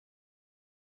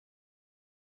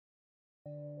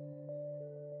Well,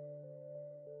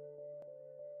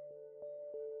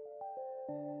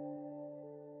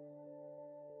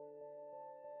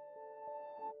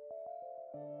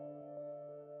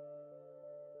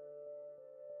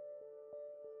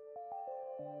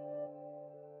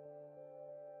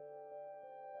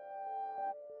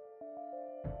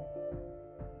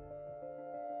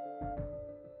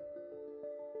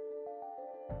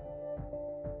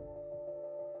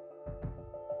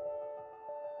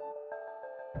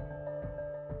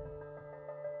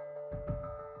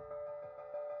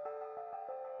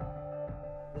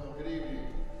 good evening,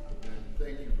 and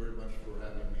thank you very much for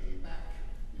having me back.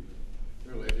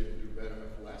 Clearly, I didn't do bad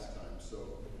enough last time, so I'm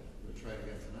going to try it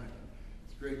again tonight.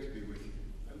 It's great to be with you.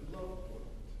 I love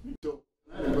Portland. So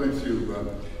tonight I'm going to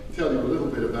tell you a little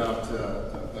bit about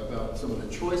some of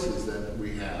the choices that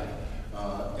we have,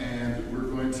 and we're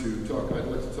going to talk. I'd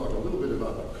like to talk a little bit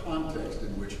about the context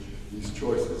in which these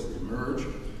choices emerge.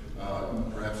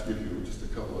 Perhaps give you just a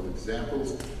couple of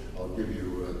examples. I'll give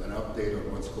you an update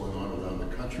on what's going on around the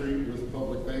country with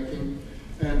public banking,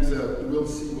 and we'll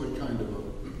see what kind of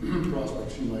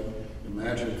prospects you might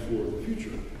imagine for the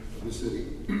future of the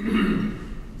city,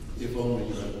 if only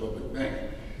you had a public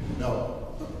bank.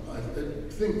 Now, I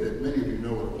think that many of you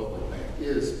know what a public bank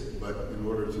is, but in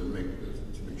order to make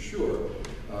sure,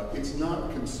 it's not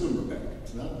a consumer bank.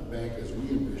 It's not the bank as we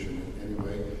envision it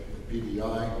anyway. At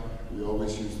PBI, we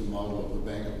always use the model of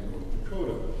the Bank of North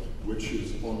Dakota, which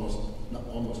is almost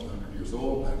 100 years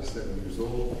old, 97 years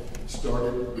old.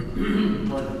 Started,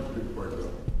 pardon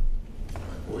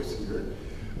my voice here,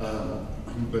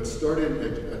 but started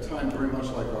at a time very much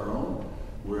like our own,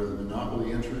 where the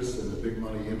monopoly interests and the big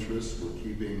money interests were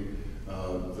keeping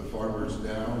the farmers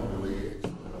down, really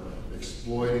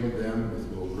exploiting them with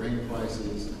low grain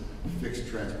prices, fixed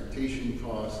transportation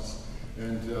costs,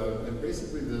 and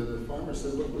basically the farmers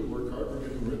said, look, we work hard, we're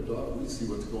getting ripped off, we see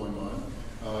what's going on.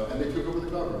 And they took over the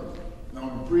government. Now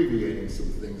I'm abbreviating some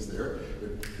things there.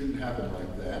 It didn't happen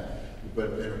like that.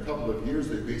 But in a couple of years,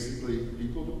 they basically,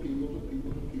 people to people,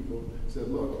 said,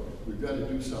 look, we've got to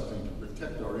do something to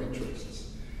protect our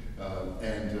interests.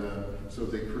 So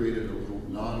they created a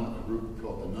group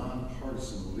called the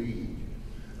Nonpartisan League,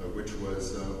 which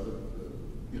was,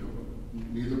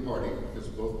 neither party, because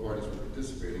both parties were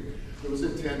participating, but was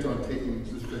intent on taking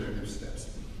definitive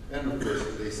steps. And of course,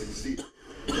 they succeeded.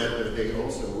 That they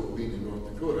also, being in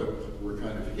North Dakota, were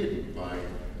kind of hidden by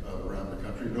around the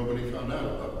country. Nobody found out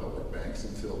about public banks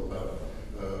until about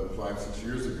 5-6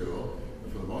 years ago,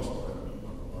 for the most part,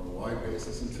 on a wide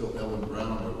basis, until Ellen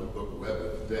Brown wrote the book Web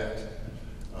of Debt,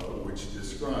 which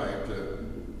described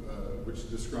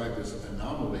this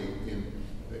anomaly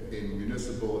in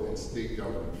municipal and state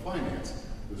government finance.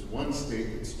 There's one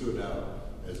state that stood out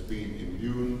as being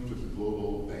immune to the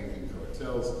global banking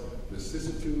cartels,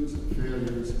 vicissitudes and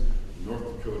failures. North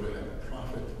Dakota had a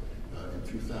profit in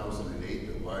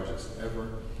 2008, the largest ever.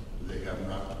 They have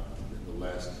not, in the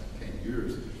last 10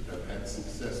 years, have had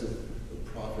successive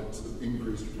profits,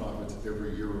 increased profits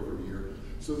every year over year.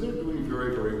 So they're doing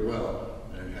very, very well,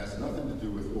 and it has nothing to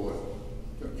do with oil.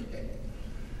 Okay.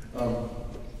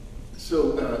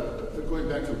 Going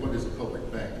back to what is a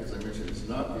public bank, as I mentioned, it's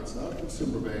not a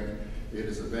consumer bank. It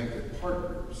is a bank that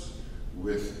partners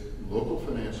with local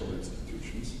financial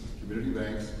institutions, community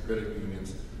banks, credit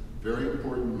unions, very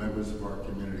important members of our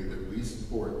community that we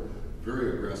support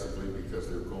very aggressively because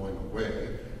they're going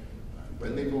away.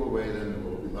 When they go away, then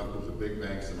we'll be left with the big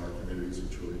banks in our communities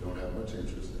which really don't have much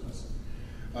interest in us.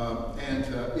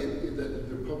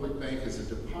 The public bank is a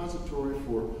depository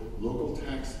for local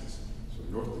taxes. So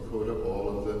North Dakota, all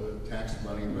of the tax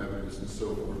money, revenues, and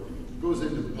so forth goes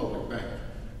into the public bank.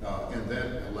 And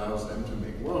that allows them to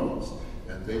make loans.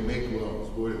 And they make loans.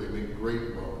 Boy, do they make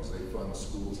great loans. They fund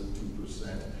schools at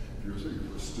 2%. If you're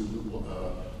a student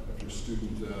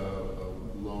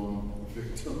loan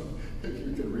victim,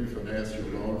 you can refinance your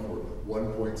loan for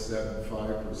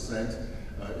 1.75%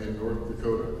 in North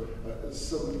Dakota.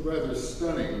 Some rather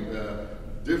stunning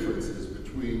differences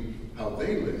between how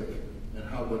they live and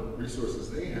what resources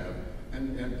they have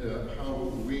and how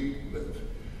we live.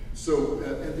 So,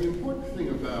 and the important thing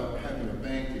about having a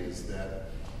bank is that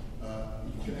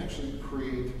you can actually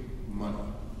create money.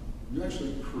 You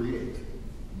actually create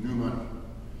new money.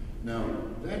 Now,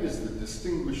 that is the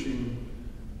distinguishing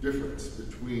difference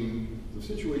between the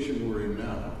situation we're in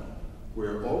now,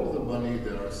 where all of the money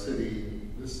that our city,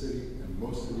 this city, and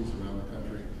most cities around the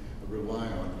country rely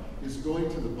on is going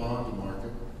to the bond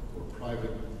market or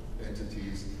private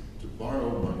entities to borrow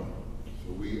money.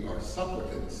 So we are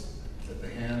supplicants at the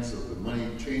hands of the money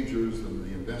changers and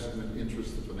the investment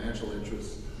interests, the financial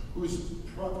interests, whose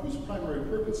primary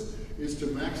purpose is to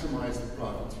maximize the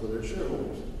profits for their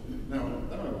shareholders. Now,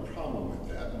 I don't have a problem with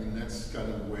that. I mean, that's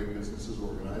kind of the way business is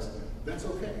organized. That's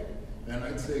okay. And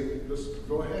I'd say, just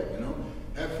go ahead, you know,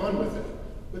 have fun with it,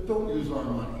 but don't use our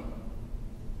money.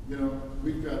 You know,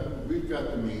 we've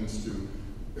got the means to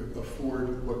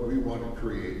afford what we want to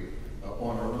create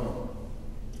on our own.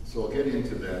 So I'll get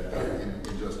into that in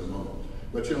just a moment.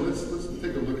 But you know, let's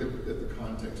take a look at the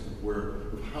context of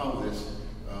how this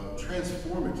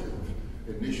transformative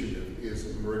initiative is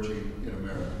emerging in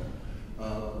America.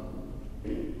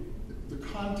 The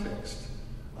context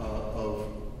of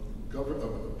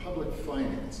public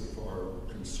finance, of our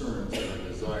concerns and our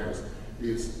desires,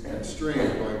 is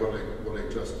constrained by what I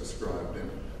just described.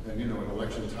 And you know, in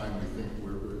election time, we think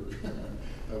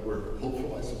we're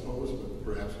hopeful, I suppose, but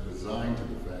perhaps resigned to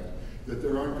the fact that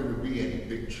there aren't going to be any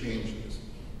big changes,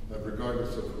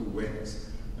 regardless of who wins.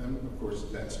 And of course,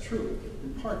 that's true,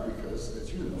 in part because,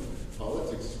 as you know,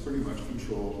 politics is pretty much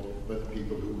controlled by the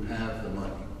people who have the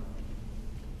money.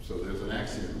 So there's an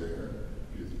axiom there.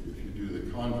 If you do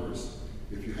the converse,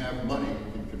 if you have money,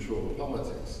 you can control the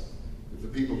politics. If the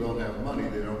people don't have money,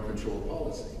 they don't control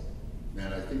policy.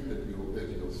 And I think that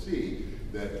you'll see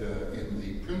that in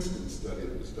the Princeton study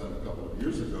that was done a couple of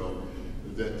years ago,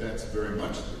 that's very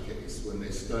much the case. When they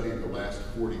studied the last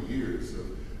 40 years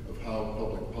of how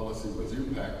public policy was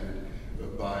impacted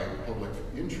by public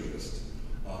interest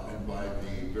and by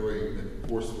the very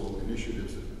forceful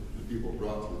initiatives that the people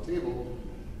brought to the table,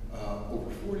 over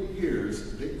 40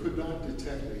 years, they could not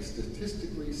detect a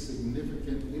statistically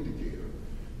significant indicator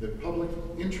that public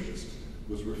interest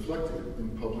was reflected in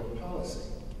public policy.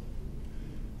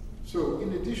 So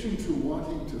in addition to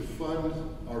wanting to fund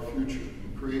our future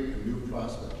and create a new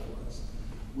prospect for us,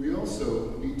 we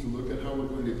also need to look at how we're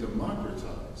going to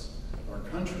democratize our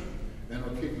country and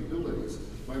our capabilities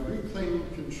by reclaiming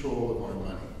control of our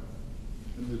money.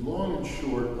 And the long and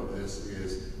short of this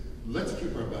is, let's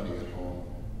keep our money at home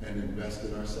and invest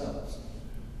in ourselves.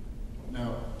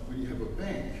 Now, when you have a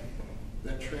bank,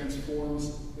 that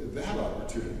transforms that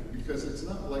opportunity, because it's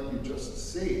not like you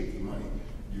just save the money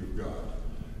you've got.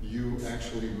 You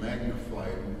actually magnify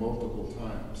it multiple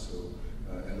times. So,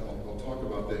 and I'll talk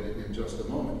about that in just a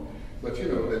moment. But you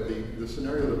know, the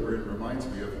scenario that we're in reminds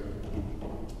me of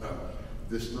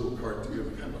this little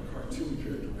cartoon, kind of a cartoon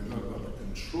character, about the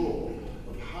control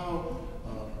of how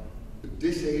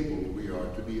disabled we are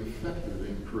to be effective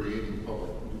in creating new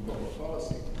public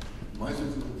policy. Reminds me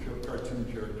of a cartoon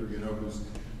character, you know,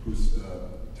 who's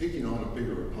taking on a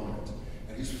bigger opponent,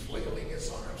 and he's flailing his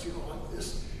arms, you know, like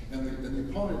this, and the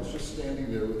opponent is just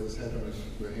standing there with his hand on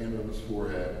his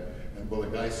forehead, and well, the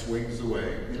guy swings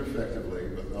away ineffectively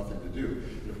with nothing to do.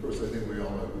 And of course, I think we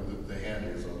all know who the hand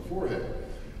is on the forehead.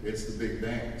 It's the big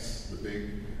banks, the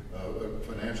big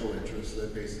financial interests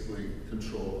that basically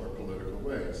control our political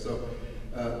way. So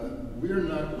we're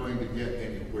not going to get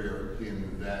anywhere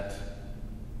in that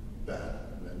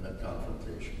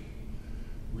confrontation.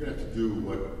 We're going to have to do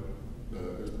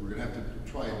we're going to have to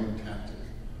try a new tactic,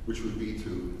 which would be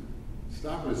to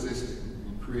stop resisting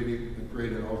and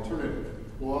create an alternative.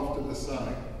 Go off to the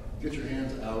side. Get your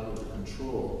hands out of the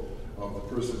control of the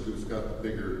person who's got the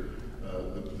bigger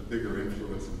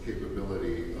influence and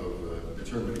capability of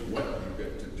determining what you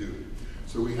get to do.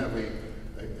 So we have a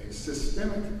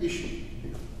systemic issue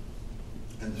here.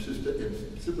 And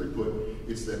simply put,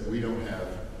 it's that we don't have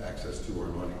access to our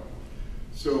money.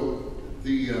 So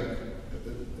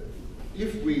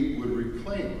if we would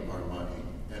reclaim our money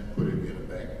and put it in a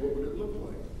bank, what would it look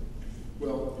like?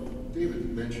 Well,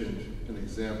 David mentioned an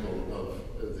example of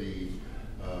the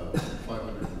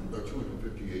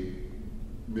 $258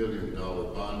 million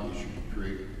bond issue to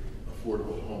create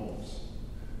affordable homes.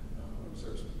 As I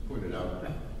was pointed out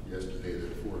yesterday,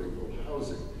 that affordable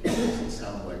housing doesn't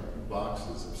sound like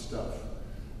boxes of stuff,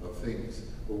 of things.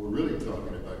 But we're really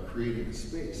talking about creating a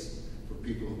space for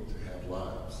people to have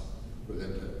lives, for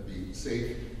them to be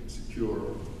safe,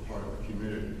 secure, part of the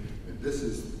community. And this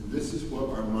is what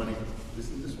our money,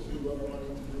 isn't this what we want our money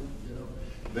to do? You know,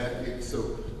 so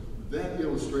that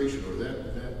illustration, or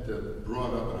that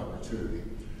brought up an opportunity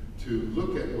to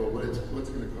look at, well, what's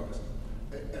it going to cost?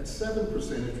 At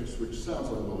 7% interest, which sounds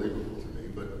unbelievable to me,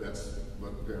 but that's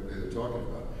what apparently they're talking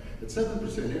about. At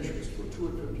 7% interest for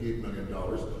 $258 million,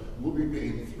 we'll be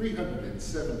paying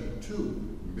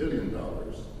 $372 million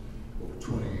over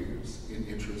 20 years in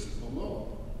interest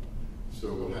alone.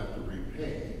 So we'll have to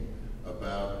repay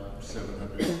about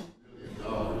 $700 million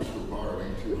for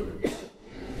borrowing $200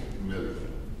 million.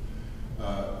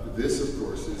 This, of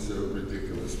course, is a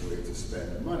ridiculous way to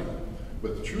spend money.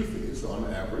 But the truth is, on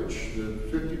average,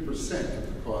 50% of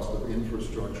the cost of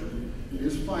infrastructure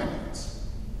is finance.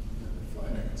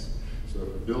 Finance. So if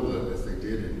you build as they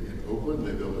did in Oakland,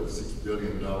 they built a $6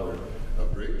 billion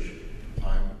bridge,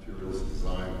 time, materials,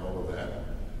 design, all of that.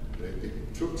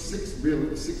 It took $6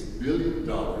 billion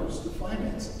to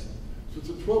finance it. So it's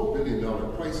a $12 billion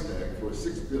price tag for a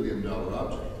 $6 billion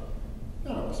object.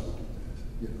 None of us would do that,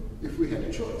 you know, if we had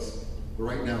a choice. But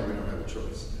right now we don't have a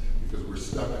choice because we're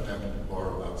stuck at having to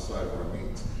borrow outside of our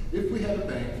means. If we had a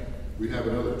bank, we'd have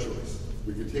another choice.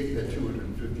 We could take that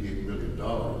 $258 million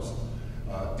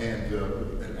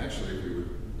and actually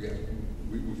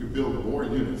we could build more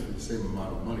units for the same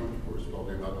amount of money, of course,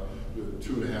 probably about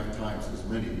 2.5 times as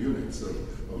many units of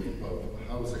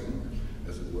housing,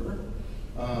 as it were.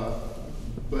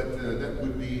 But that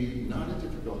would be not a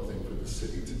difficult thing for the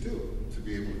city to do, to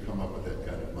be able to come up with that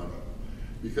kind of money.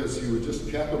 Because you would just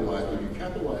capitalize, when you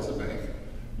capitalize a bank,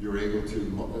 you're able to,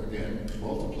 again,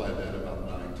 multiply that about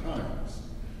 9 times.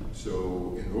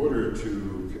 So in order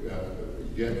to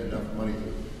get enough money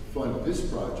to fund this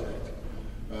project,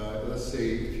 let's say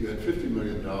if you had $50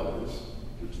 million,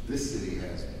 which this city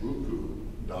has buku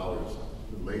dollars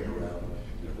laying around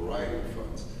in a variety of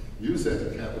funds, use that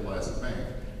to capitalize the bank,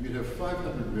 you'd have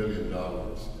 $500 million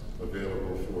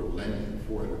available for lending,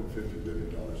 $450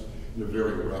 billion, in a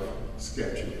very rough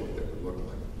sketch of what that would look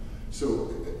like.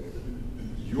 So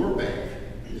your bank,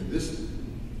 in this,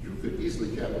 you could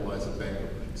easily capitalize a bank of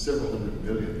several $100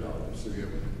 million. So you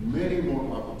have many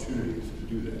more opportunities to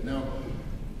do that. Now,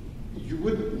 you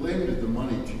wouldn't lend the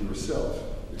money to yourself.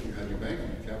 If you had your bank and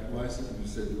you capitalized it and you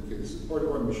said, okay, this is part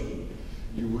of our mission,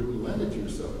 you wouldn't lend it to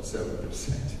yourself at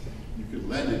 7%. You could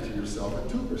lend it to yourself at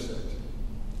 2%.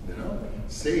 You know,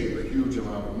 save a huge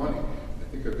amount of money. I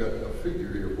think I've got a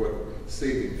figure here of what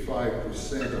saving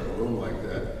 5% on a loan like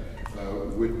that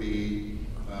would be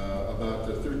about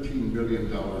 $13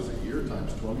 million a year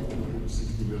times 20,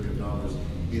 $260 million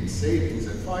in savings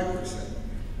at 5%.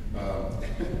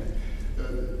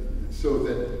 So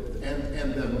that,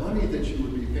 and the money that you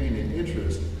would be paying in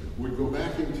interest would go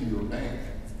back into your bank.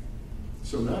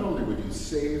 So not only would you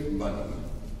save money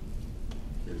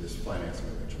in this financing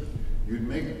arrangement, you'd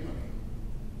make money.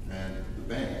 And the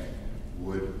bank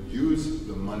would use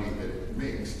the money that it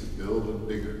makes to build a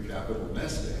bigger capital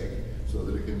nest egg so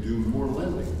that it can do more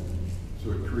lending.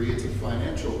 So it creates a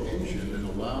financial engine that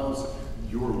allows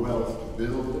your wealth to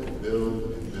build and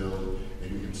build and build,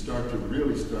 and you can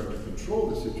really start to control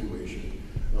the situation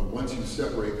once you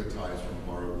separate the ties from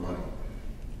borrowed money.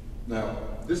 Now,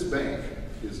 this bank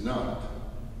is not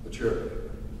a charity.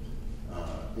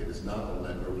 It is not a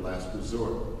lender of last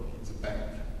resort. It's a bank.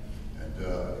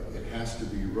 And it has to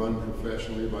be run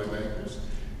professionally by bankers,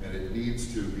 and it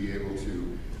needs to be able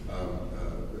to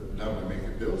not only make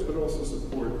its bills, but also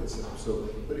support itself. So,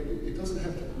 but it doesn't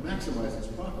have to maximize its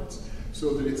profits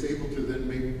so that it's able to then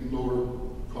make lower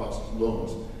cost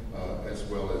loans as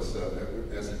well as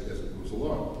it moves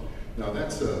along. Now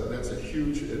that's a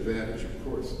huge advantage, of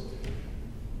course.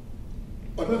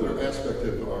 Another aspect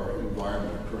of our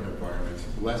environment, our current environment,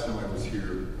 last time I was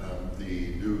here,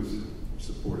 the news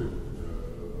supported,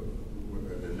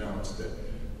 announced that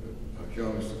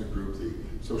Young's the group, the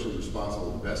Socially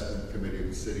Responsible Investment Committee of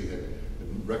the city had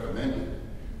recommended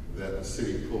that the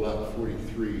city pull out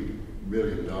 $43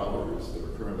 million that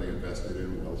are currently invested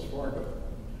in Wells Fargo,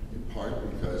 in part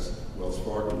because Wells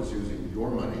Fargo was using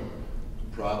your money to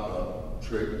prop up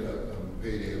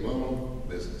payday loan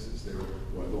businesses. They were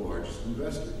one of the largest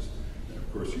investors. And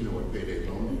of course, you know what payday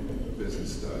loan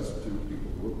business does to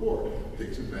people who are poor. It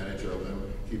takes advantage of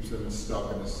them, keeps them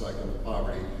stuck in a cycle of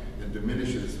poverty, and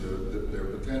diminishes their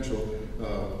potential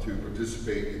to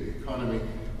participate in the economy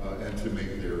and to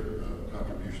make their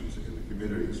contributions in the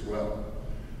community as well.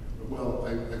 Well,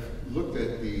 I've looked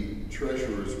at the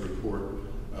treasurer's report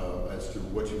as to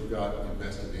what you've got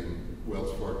invested in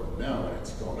Wells Fargo now, and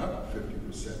it's gone up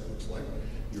 50%, looks like.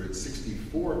 You're at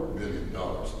 $64 million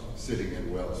sitting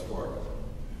in Wells Fargo.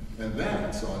 And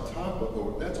that's on top of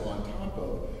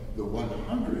the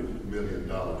 $100 million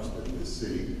that the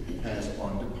city has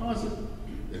on deposit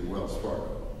in Wells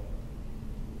Fargo.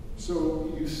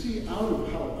 So you see how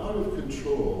out of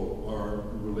control our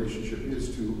relationship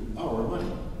is to our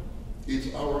money.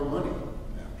 It's our money,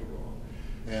 after all.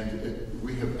 And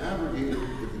we have abrogated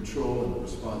the control and the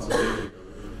responsibility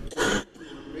of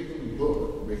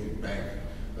making bank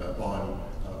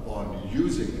on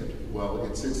using it while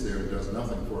it sits there and does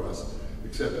nothing for us,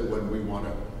 except that when we want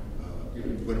to,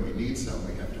 when we need some,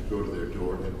 we have to go to their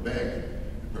door and beg,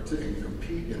 and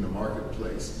compete in the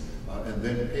marketplace, and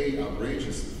then pay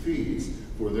outrageous fees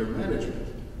for their management,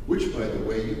 which, by the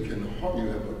way, you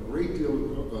have a great deal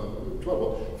of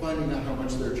trouble finding out how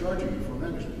much they're charging you for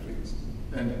management fees.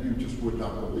 And you just would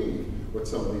not believe what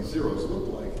some of these zeros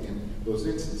look like in those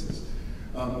instances.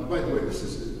 By the way,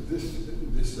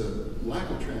 this lack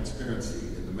of transparency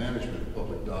in the management of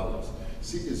public dollars,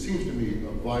 it seems to me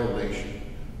a violation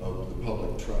of the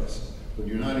public trust. When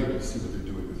you're not able to see what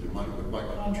they're doing with your money, but by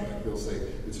contract they'll say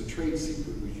it's a trade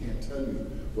secret. We can't tell you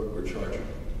what we're charging.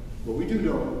 Well, we do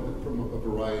know from a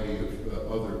variety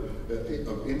of other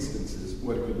instances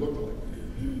what it could look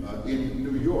like. In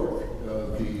New York,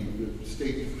 the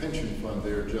state pension fund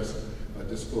there just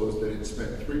disclosed that it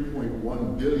spent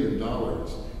 $3.1 billion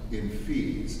in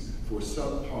fees for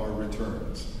subpar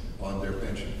returns on their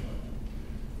pension fund.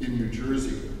 In New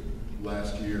Jersey,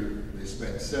 last year, they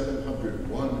spent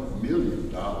 $701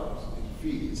 million in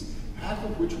fees, half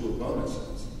of which were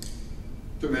bonuses,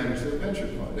 to manage their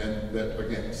pension fund, and that,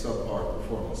 again, subpar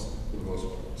performance for the most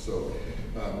part. So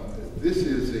this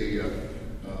is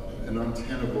an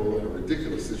untenable and a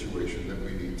ridiculous situation that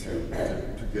we need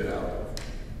to get out of.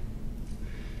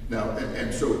 Now,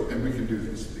 and we can do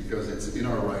this because it's in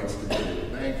our rights to go to the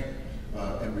bank,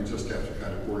 and we just have to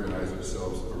kind of organize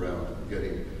ourselves around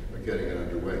getting it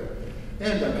underway.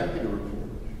 And I'm happy to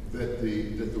report that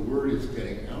the word is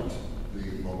getting out.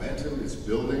 The momentum is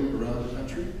building around the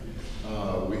country.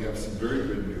 We have some very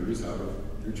good news out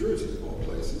of New Jersey, of all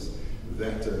places,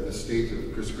 that the state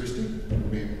of Chris Christie, you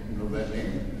may know that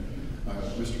name.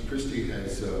 Mr. Christie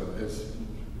has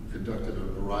conducted a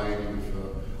variety of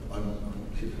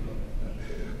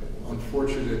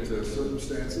unfortunate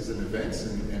circumstances and events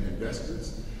and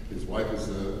investments. His wife is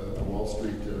a Wall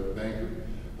Street banker.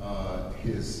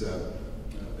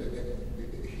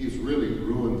 He's really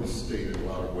ruined the state in a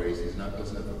lot of ways. He's not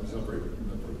very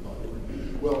popular.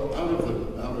 Well, out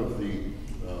of the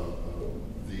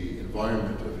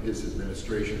environment of his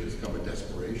administration has come a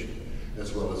desperation,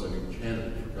 as well as a new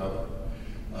candidate for governor.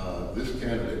 This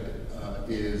candidate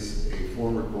is a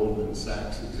former Goldman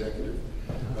Sachs executive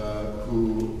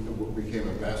who became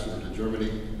ambassador to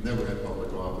Germany, never had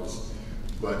public office,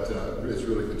 but is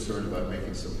really concerned about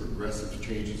making some progressive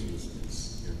changes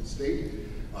in the state,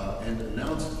 and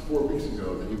announced 4 weeks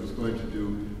ago that he was going to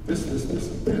do this,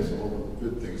 all the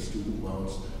good things, student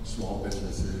loans, small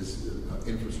businesses,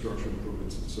 infrastructure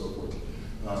improvements, and so forth.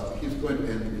 He's going to,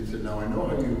 and he said, now I know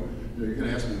how you're going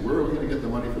to ask me, where are we going to get the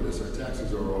money for this? Our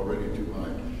taxes are already too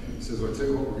high. He says, well, I'll tell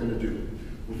you what we're going to do.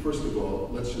 Well, first of all,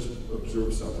 let's just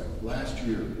observe something. Last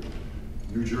year,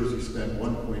 New Jersey spent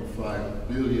 $1.5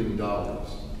 billion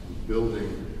building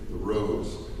the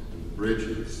roads and the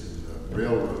bridges and the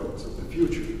railroads of the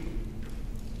future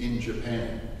in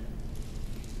Japan,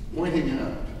 pointing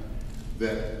out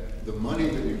that the money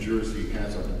that New Jersey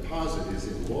has on deposit is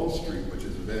in Wall Street, which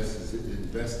invests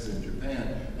in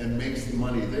Japan and makes the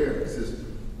money there. It says,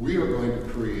 we are going to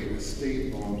create a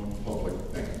state-owned public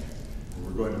bank. And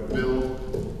we're going to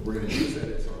we're going to use that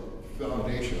as our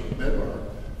foundation, our bedrock,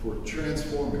 for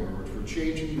transforming, or for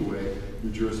changing the way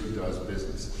New Jersey does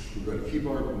business. We're going to keep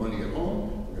our money at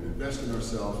home, we're going to invest in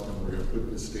ourselves, and we're going to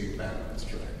put the state back on its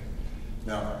track.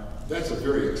 Now, that's a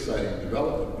very exciting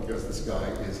development because this guy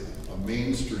is a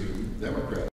mainstream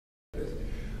Democrat.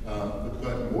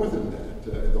 But more than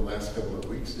that, in the last couple of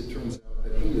weeks, it turns out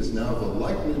that he is now the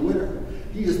likely winner.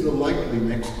 He is the likely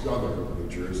next governor of New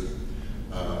Jersey.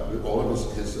 All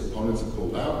of his opponents have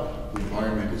pulled out. The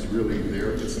environment is really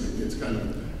there. It's kind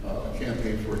of a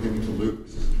campaign for him to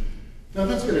lose. Now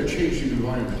that's going to change the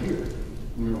environment here.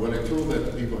 I mean, when I told that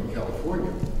to people in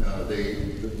California,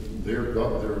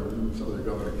 some of their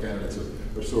governor candidates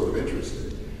are sort of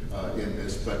interested in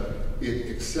this, but it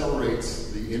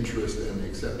accelerates the interest and the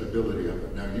acceptability of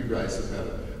it. Now you guys have had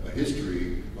a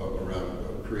history around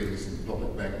creating some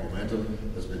public bank momentum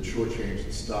that's been shortchanged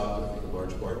and stopped, I think, in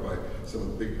large part by some of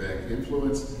the big bank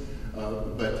influence.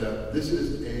 But this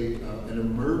is an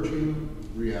emerging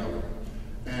reality.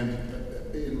 And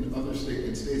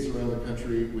in states around the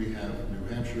country, we have New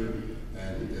Hampshire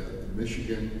and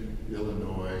Michigan,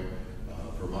 Illinois,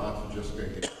 Vermont, just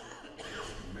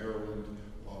Maryland,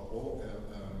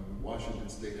 Washington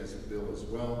State has a bill as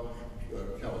well.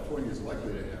 California is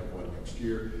likely to have one next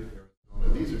year.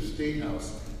 These are state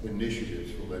house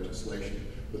initiatives for legislation,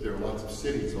 but there are lots of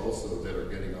cities also that are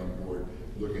getting on board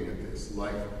looking at this,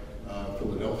 like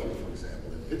Philadelphia, for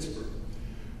example, and Pittsburgh.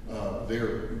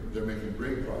 They're making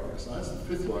great progress. Now, that's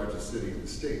the 5th largest city in the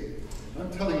state.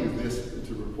 I'm telling you this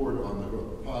to report on the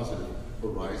positive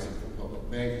horizon for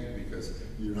public banking, because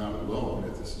you're not alone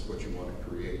if this is what you want to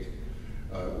create.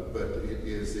 But it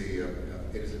is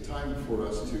a time for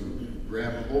us to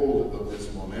grab hold of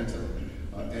this momentum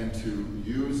and to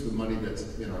use the money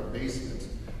that's in our basement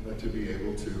to be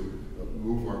able to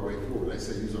move our way forward. I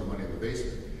say use our money in the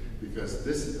basement because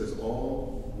this is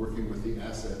all working with the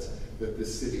assets that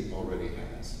this city already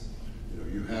has. You know,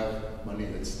 you have money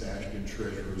that's stashed in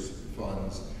treasurers'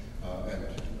 funds and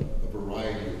a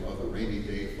variety of other rainy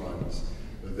day funds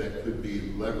that could be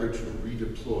leveraged or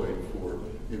redeployed for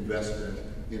investment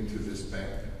into this bank.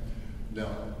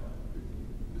 Now,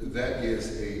 that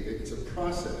is it's a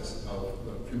process of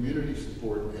community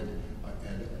support and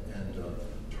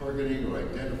targeting or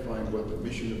identifying what the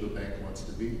mission of the bank wants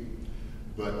to be.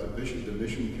 But the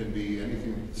mission can be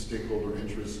anything that the stakeholder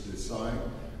interests decide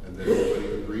and that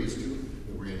everybody agrees to.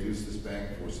 That we're going to use this bank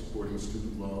for supporting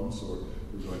student loans, or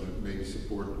we're going to maybe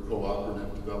support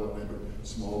cooperative development or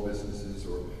small businesses,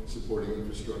 or supporting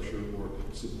infrastructure, or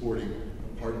supporting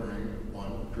partnering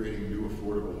on creating new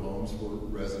affordable homes for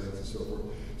residents and so forth.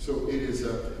 So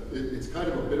it's kind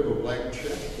of a bit of a blank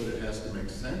check, but it has to make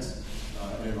sense.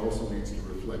 And it also needs to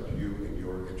reflect you and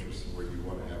your interests and where you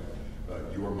want to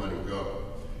have your money go.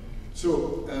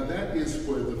 So that is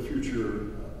where the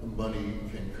future money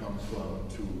can come from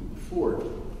to afford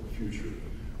the future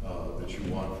that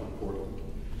you want for Portland.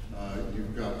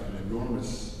 You've got an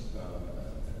enormous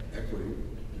equity,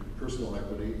 personal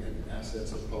equity, and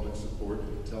assets of public support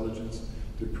and intelligence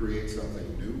to create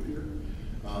something new here.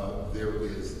 There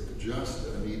is just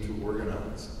a need to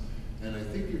organize. And I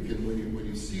think you can, when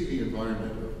you see the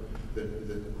environment that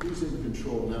who's in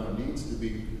control now needs to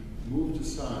be moved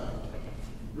aside,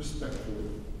 respectfully,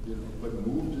 you know, but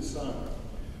moved aside.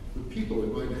 The people are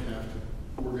going to have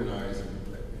to organize in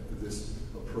this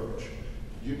approach.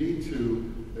 You need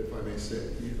to, if I may say,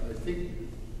 I think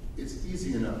it's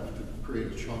easy enough to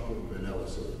create a chocolate and vanilla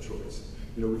sort of choice.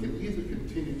 You know, we can either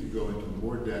continue to go into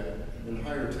more debt and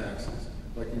higher taxes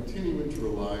by continuing to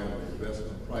rely on the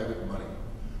investment of private money,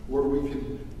 or we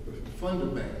can fund a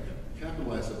bank,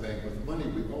 capitalize a bank with money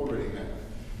we already have,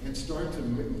 and start to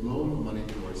loan money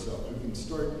to ourselves. We can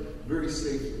start very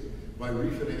safely by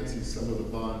refinancing some of the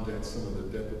bond debt, some of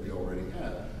the debt that we already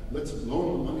have. Let's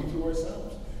loan the money to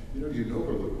ourselves. You know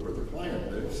where the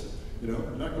client lives. You know,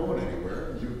 not going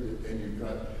anywhere. And you've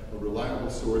got a reliable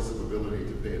source of ability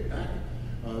to pay it back.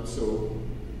 So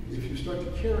if you start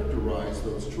to characterize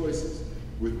those choices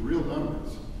with real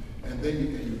numbers, and then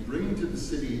you bring to the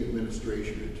city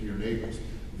administration and to your neighbors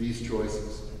these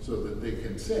choices so that they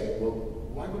can say, well,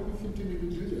 why would we continue to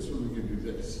do this when we can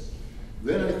do this?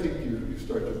 Then I think you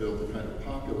start to build the kind of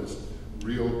populist,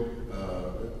 real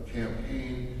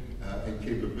campaign and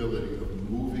capability of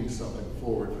moving something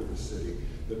forward for the city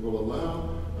that will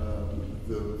allow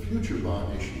the future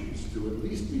bond issues to at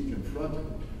least be confronted,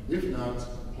 if not,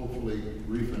 hopefully,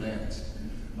 refinanced,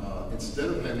 instead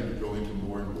of having to go into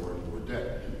more and more and more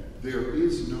debt. There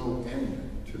is no end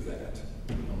to that,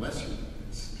 unless you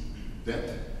debt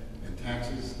and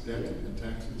taxes, you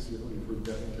know, you've heard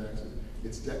debt and taxes.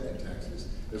 It's debt and taxes,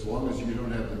 as long as you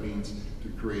don't have the means to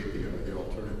create the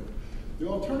alternative. The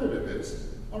alternative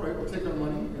is, all right, we'll take our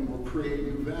money and we'll create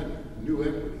new value, new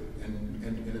equity,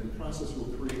 and in the process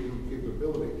we'll create new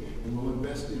capability, and we'll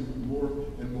invest in more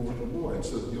and more and more. And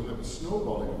so you'll have a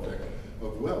snowballing effect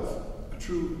of wealth, a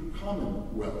true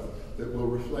commonwealth that will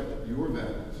reflect your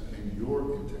values and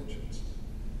your intentions.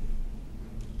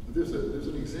 There's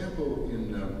an example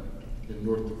in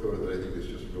North Dakota that I think is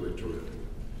just really terrific,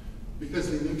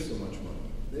 because they make so much money.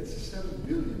 It's a $7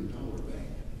 billion bank.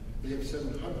 They have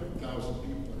 700,000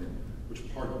 people in it.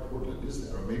 Which part of Portland is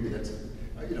that? Or maybe that's,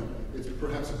 you know, it's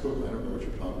perhaps equivalent. I don't know what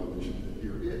your population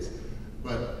here is,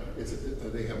 but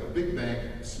they have a big bank,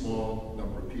 small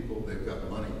number of people. They've got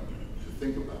money to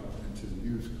think about and to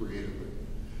use creatively.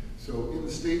 So in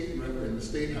the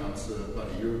state house about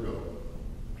a year ago,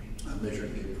 a measure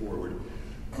came forward,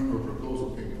 or a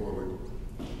proposal came forward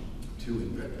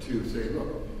to say,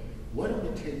 look, why don't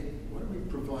we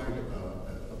provide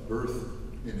a birth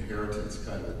inheritance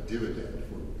kind of a dividend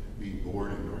for being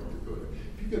born in North Dakota?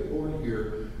 If you get born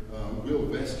here, we'll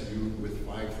vest you with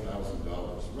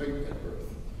 $5,000 right at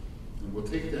birth. And we'll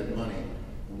take that money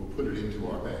and we'll put it into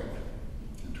our bank.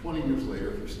 And 20 years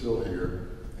later, if you're still here,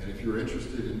 and if you're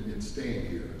interested in staying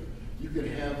here, you can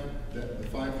have the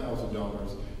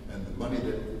 $5,000 and the money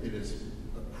that it is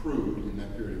accrued in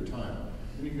that period of time.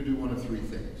 And you can do one of three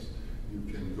things.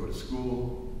 You can go to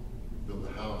school, build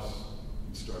a house,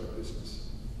 and start a business.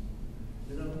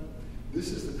 You know,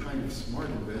 this is the kind of smart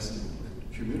investing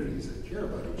that communities that care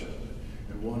about each other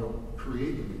and want to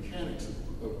create the mechanics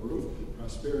of growth,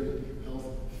 prosperity, health,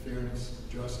 fairness,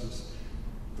 justice.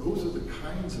 Those are the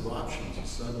kinds of options you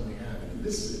suddenly have in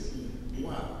this city.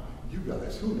 Wow, you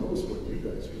guys, who knows what you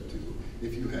guys would do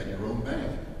if you had your own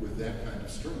bank with that kind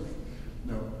of strength.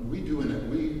 Now, we do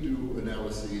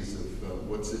analyses of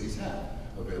what cities have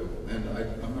available, and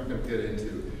I'm not going to get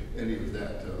into any of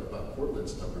that about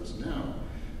Portland's numbers now,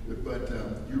 but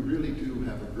you really do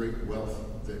have a great wealth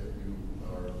that you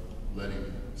are letting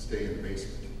stay in the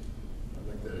basement. I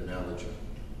like that analogy.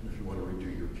 If you want to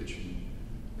redo your kitchen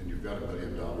and you've got $1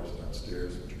 million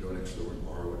downstairs, but you go next door and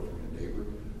borrow it from your neighbor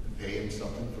and pay him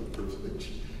something for the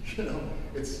privilege, you know,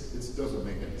 it doesn't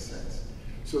make any sense.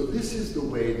 So this is the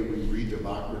way that we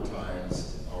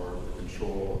re-democratize our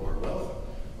control of our wealth,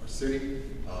 our city,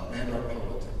 and our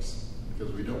politics.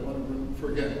 Because we don't want to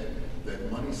forget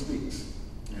that money speaks,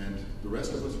 and the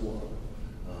rest of us won't,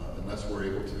 unless we're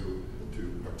able to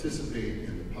participate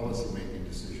in the policy-making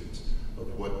decisions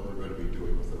of what we're going to be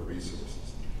doing with our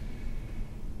resources.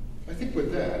 I think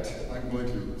with that, I'm going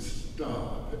to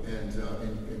stop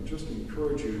and just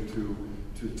encourage you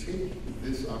to take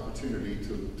this opportunity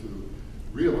to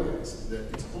realize that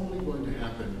it's only going to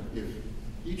happen if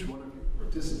each one of you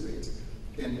participates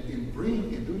in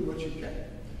doing what you can,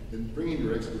 in bringing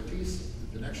your expertise,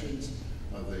 the connections,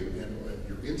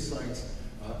 your insights,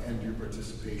 and your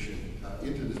participation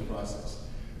into this process.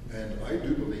 And I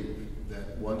do believe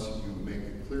that once you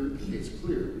make the case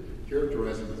clear,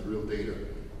 characterize it with real data,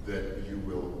 that you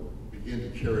will begin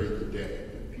to carry the day,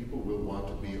 that people will want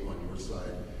to be on your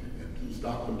side and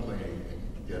stop complaining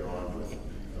and get on with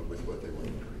what they want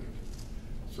to create.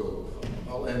 So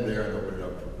I'll end there and open it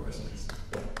up for questions.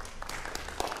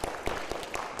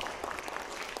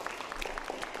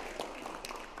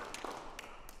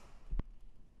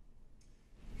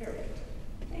 Perfect.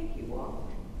 Thank you, Walt.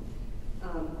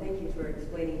 Thank you for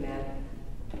explaining that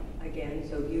again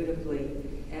so beautifully,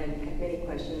 and I have many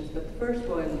questions, but the first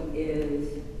one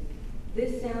is,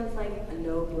 this sounds like a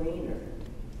no-brainer.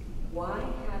 Why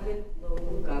haven't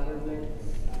local governments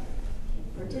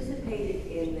participated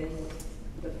in this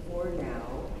before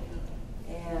now,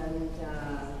 and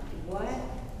what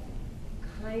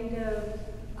kind of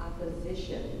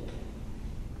opposition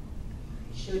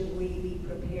should we be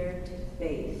prepared to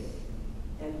face,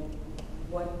 and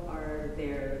what's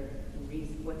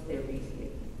their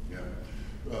reasoning? Yeah,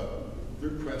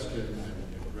 good question,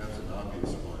 and perhaps an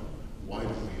obvious one. Why do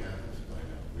we have this by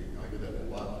now? I get that a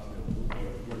lot.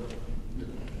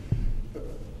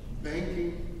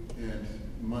 Banking and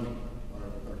money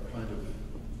are kind of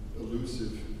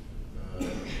elusive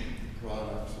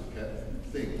products or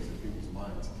things in people's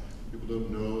minds. People don't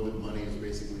know that money is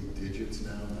basically digits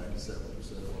now.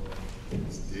 97% of all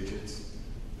is digits.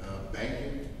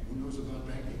 Banking, who knows about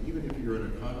banking? Even if you're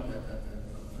an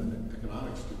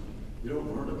economics student, you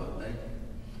don't learn about banking.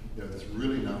 You know, it's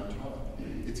really not taught.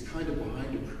 It's kind of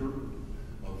behind a curtain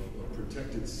of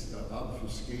protected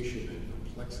obfuscation and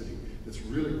complexity that's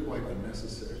really quite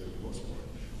unnecessary for the most part.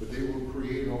 But they will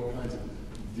create all kinds of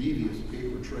devious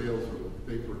paper trails or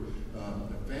paper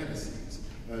fantasies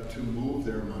to move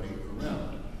their money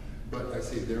around. But I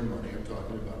say their money, I'm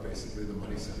talking about basically the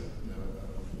money center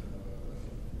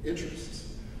interests.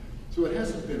 So it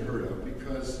hasn't been heard of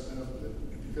because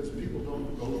people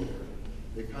don't go there.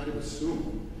 They kind of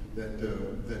assume that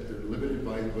they're limited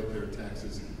by what their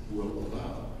taxes will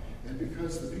allow. And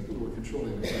because the people who are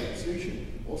controlling the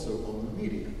conversation also own the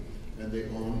media, and they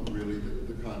own really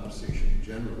the conversation,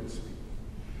 generally speaking.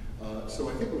 So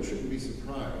I think we shouldn't be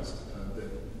surprised that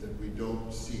we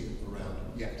don't see it around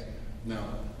yet.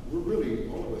 Now, we're really,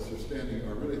 all of us are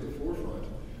really at the forefront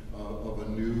of a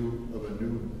new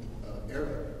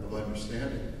era of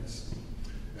understanding this.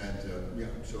 And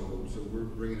so we're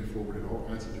bringing it forward in all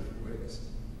kinds of different ways.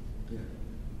 Yeah.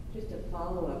 Just a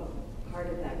follow-up part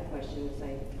of that question as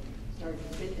I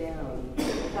started to sit down, I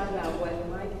thought about what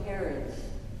my parents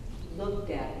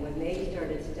looked at when they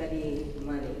started studying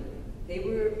money. They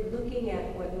were looking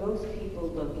at what most people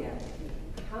look at.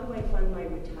 How do I fund my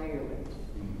retirement?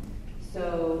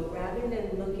 So rather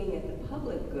than looking at the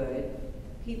public good,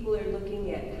 people are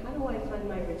looking at how do I fund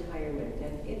my retirement?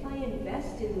 And if I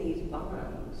invest in these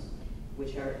bonds,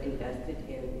 which are invested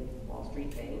in Wall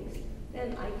Street banks,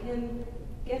 then I can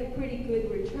get a pretty good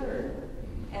return.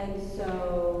 And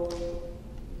so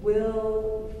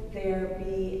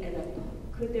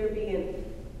could there be an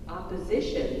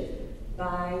opposition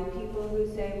by people who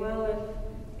say, well,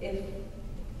 if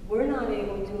we're not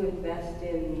able to invest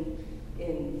in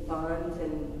bonds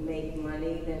and make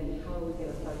money, then how are we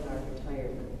going to fund our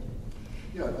retirement?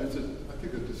 Yeah, there's I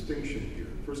think a distinction here.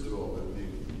 First of all,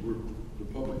 the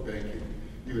public banking,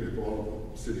 even if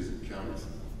all cities and counties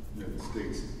in the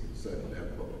states decided to have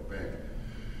a public bank,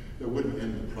 that wouldn't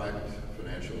end the private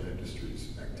financial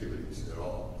industry's activities at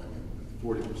all. I mean,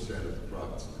 40% of the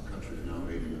profits in the country are now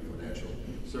made in the financial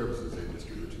services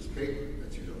industry, which is paper,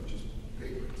 as you know, just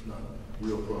paper. It's not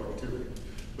real productivity.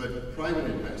 But private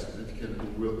investment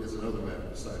is another matter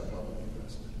beside public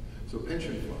investment. So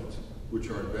pension funds, which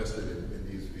are invested in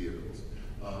these vehicles,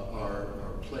 are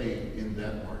playing in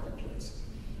that marketplace.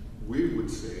 We would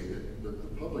say that the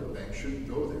public bank shouldn't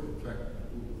go there. In fact,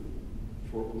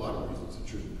 for a lot of reasons, it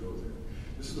shouldn't go there.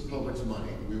 This is the public's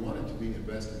money. We want it to be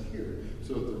invested here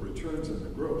so that the returns and the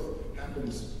growth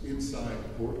happens inside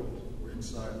Portland or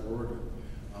inside Oregon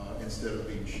instead of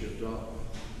being shipped off.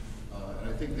 And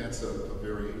I think that's a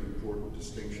very important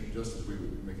distinction, just as we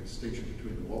would make a distinction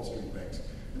between the Wall Street banks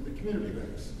and the community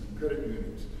banks and credit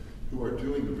unions, who are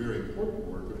doing the very important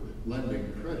work of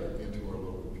lending credit into our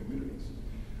local communities.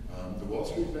 The Wall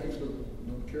Street banks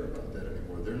don't care about that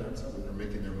anymore. They're not something they're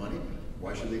making their money.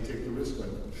 Why should they take the risk when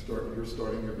you're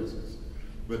starting your business?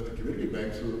 But the community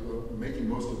banks are making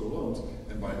most of the loans,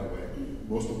 and by the way,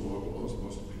 most of the local loans,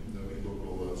 most of the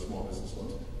local small business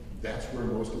loans, that's where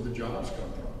most of the jobs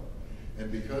come from.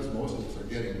 And because most of us are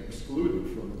getting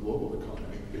excluded from the global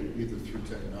economy, either through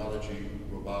technology,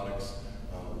 robotics,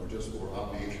 or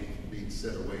obviation from being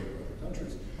set away in other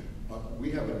countries,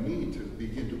 we have a need to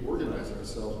begin to organize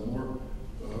ourselves more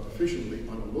efficiently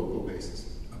on a local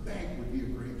basis. A bank would be a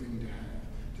great thing to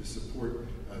have to support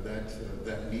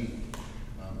that need.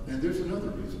 And there's another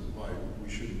reason why we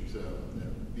shouldn't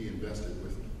be invested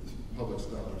with public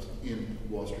dollars in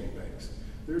Wall Street banks.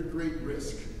 They're at great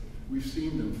risk. We've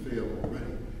seen them fail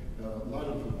already. A lot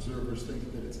of observers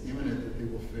think that it's imminent that they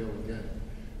will fail again.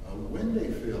 When they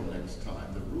fail next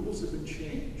time, the rules have been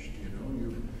changed.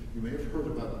 You may have heard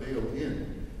about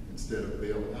bail-in instead of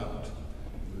bail-out.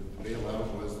 The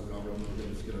bail-out was the government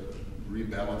was going to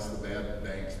rebalance the bad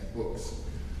banks' books.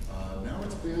 Now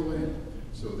it's bail-in,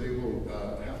 so they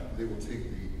will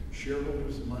take the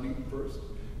shareholders' money first,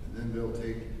 and then they'll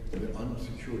take the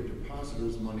unsecured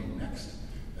depositors' money next.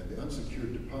 And the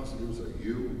unsecured depositors are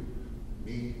you,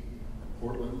 me,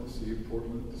 Portland, the city of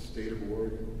Portland, the state of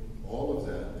Oregon, all of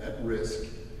that at risk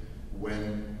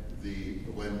when the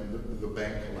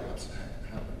bank collapse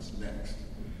happens next.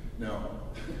 Now,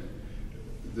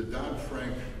 the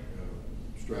Dodd-Frank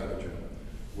stratagem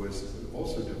was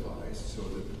also devised so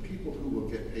that the people who will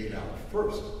get paid out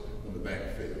first when the bank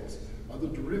fails are the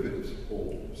derivatives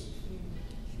holders.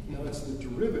 Now, it's the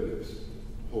derivatives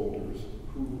holders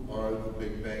who are the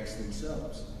big banks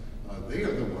themselves. They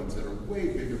are the ones that are way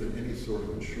bigger than any sort of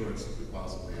insurance that could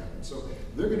possibly happen. So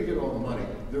they're going to get all the money.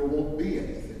 There won't be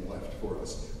anything left for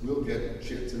us. We'll get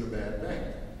chipped in a bad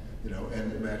bank.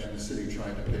 And imagine the city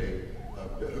trying to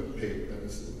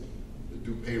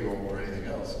do payroll or anything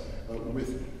else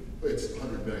with its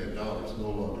 $100 million no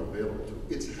longer available to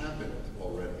it. It's happened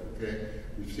already, okay?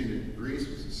 We've seen it in Greece,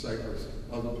 we've seen Cyprus,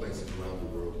 other places around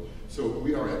the world. So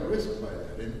we are at risk by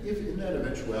that. And if in that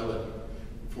eventuality,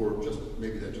 for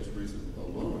maybe that reason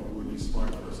alone, it would be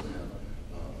smart for us to have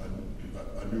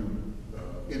a new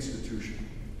institution.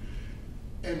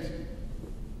 And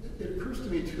it occurs to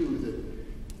me too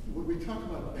that when we talk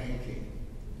about banking,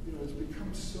 it's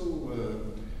become so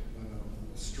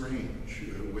strange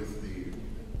with the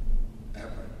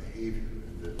aberrant behavior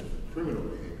and the criminal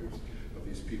behaviors of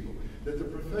these people that the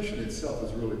profession itself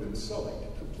has really been sullied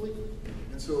completely.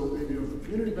 And so, the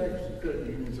community bankers and credit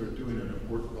unions are doing an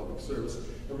important public service.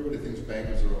 Everybody thinks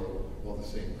bankers are all the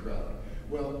same crowd.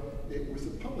 Well, with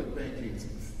the public banking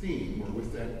theme, or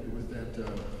with that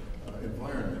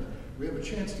environment, we have a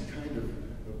chance to kind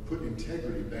of put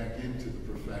integrity back into the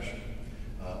profession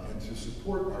and to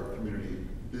support our community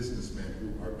businessmen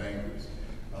who are bankers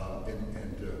and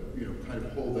kind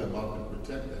of hold them up and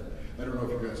protect them. I don't know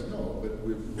if you guys know, but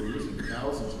we're losing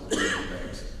thousands of community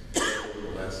banks over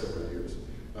the last several years.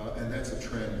 And that's a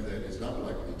trend that is not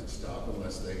likely to stop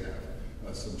unless they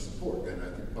have some support. And I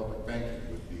think public banking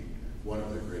would be one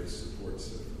of the greatest supports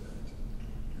for that.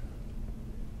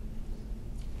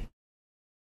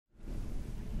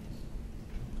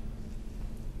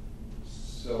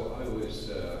 So I was,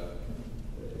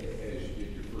 as you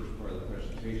did your first part of the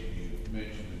presentation, you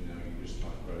mentioned, and now you just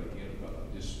talked about it again,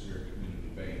 about the disappearing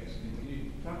community banks. Can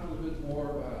you talk a little bit more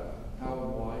about how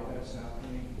and why that's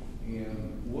happening,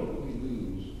 and what do we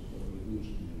lose when we lose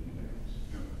community banks?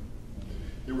 Yeah.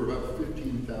 There were about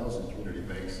 15,000 community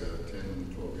banks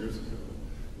 10, 12 years ago.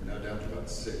 We're now down to about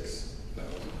 6,000.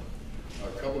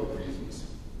 A couple of reasons.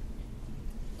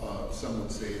 Some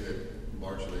would say that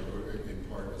largely, or in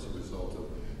part, as a result of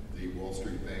the Wall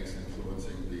Street banks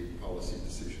influencing the policy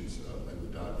decisions and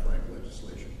the Dodd-Frank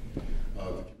legislation. The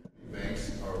community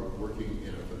banks are working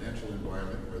in a financial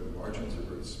environment where the margins are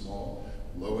very small,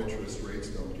 low interest rates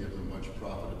don't give them much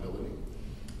profitability.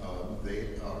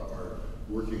 They are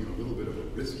working in a little bit of a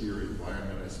riskier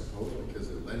environment, I suppose, because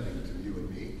they're lending to you and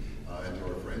me and to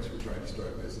our friends who are trying to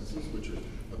start businesses, which are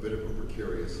a bit of a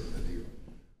precarious deal.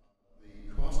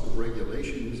 The cost of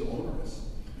regulation is onerous,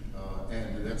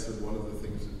 and that's one of the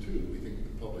things that too. We think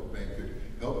the public bank could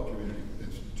help community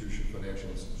institutions, financial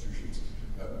institutions,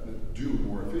 do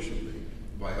more efficiently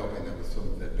by helping them with some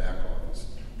of that back office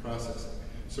processing.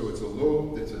 So it's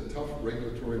a tough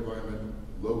regulatory environment,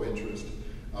 low interest,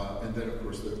 and then of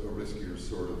course a riskier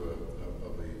sort of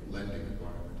a lending environment.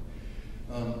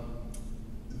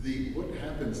 What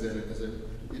happens then, as I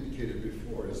indicated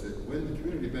before, is that when the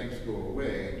community banks go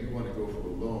away and you want to go for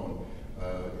a loan,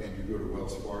 and you go to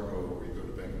Wells Fargo or you go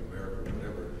to Bank of America or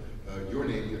whatever, your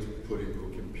name gets put into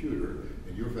a computer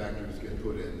and your factors get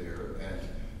put in there, and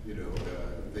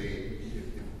if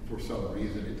for some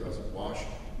reason it doesn't wash,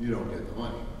 you don't get the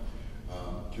money.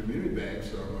 Community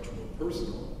banks are much more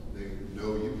personal. They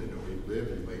know you, they know where you live,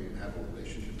 they might have a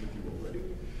relationship with you already.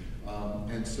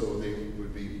 And so they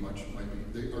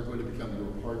are going to become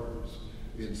your partners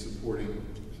in supporting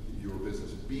your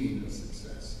business being a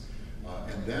success.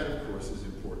 And that, of course, is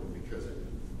important because it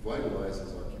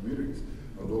vitalizes our communities,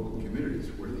 our local communities,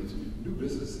 where these new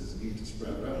businesses need to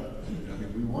sprout out. I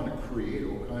mean, we want to create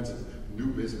all kinds of new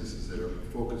businesses that are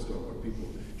focused on what people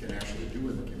can actually do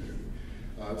in the community.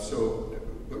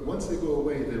 But once they go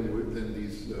away, then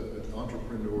these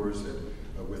entrepreneurs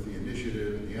and with the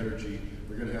initiative and the energy,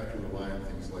 we're going to have to rely on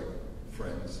things like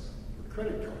friends or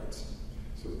credit cards.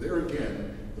 So there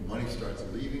again, the money starts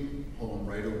leaving home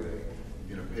right away.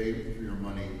 You're going to pay for your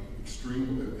money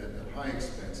extremely at high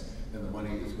expense, and the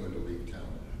money is going to leave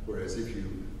town. Whereas if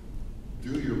you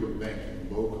do your banking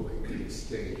locally, it will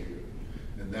stay here.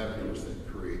 And that, of course, then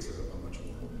creates a much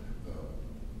more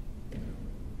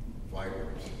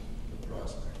vibrant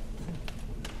prospect.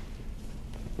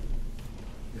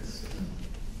 Yes?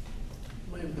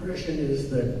 My impression is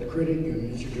that credit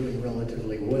unions are doing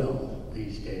relatively well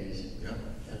these days. Yeah.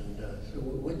 And so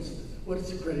what's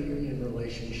the credit union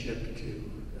relationship to,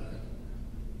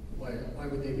 why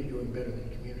would they be doing better than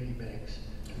community banks?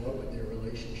 And what would their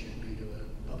relationship be to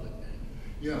a public bank?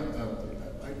 Yeah,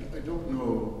 I don't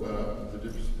know the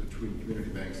difference between community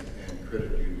banks and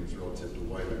credit unions relative to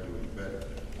why they're doing better.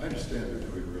 I understand they're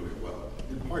doing really well,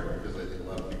 in part because I think a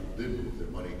lot of people did move their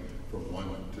money from one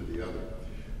to the other.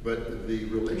 But the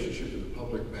relationship to the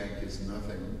public bank is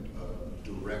nothing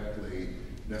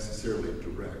necessarily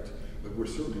direct, but we're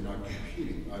certainly not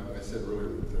competing. I said earlier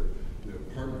that they're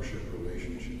a partnership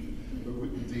relationship.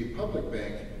 But the public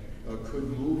bank could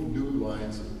move new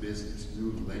lines of business,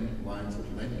 new lines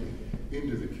of lending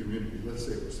into the community, let's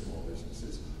say for small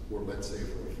businesses, or let's say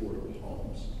for affordable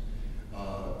homes.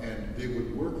 And it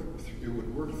would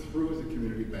work through the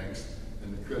community banks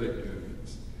and the credit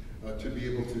unions to be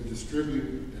able to distribute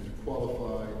and to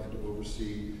qualify and to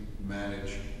oversee,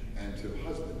 manage, and to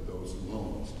husband those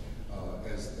loans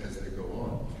as they go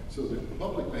on. So the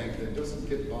public bank then doesn't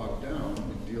get bogged down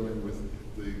in dealing with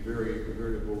the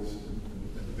variables and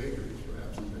the vagaries,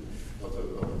 perhaps, even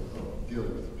of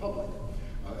dealing with the public.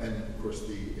 And of course,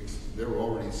 they're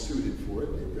already suited for it.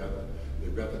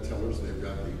 They've got the tellers, they've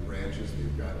got the branches,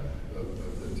 they've got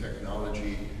the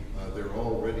technology. They're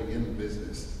already in the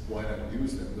business. Why not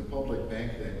use them? The public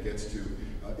bank then gets to,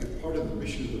 if part of the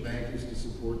mission of the bank is to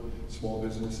support small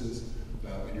businesses,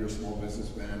 and you're a small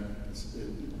businessman,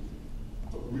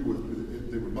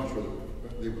 they would much rather,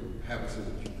 they would have it so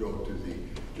that you go to the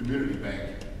community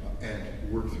bank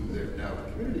and work through there. Now,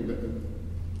 the community bank, the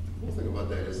cool thing about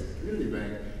that is the community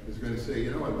bank is going to say,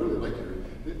 I really like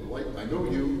I know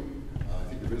you, I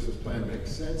think your business plan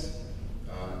makes sense,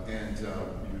 and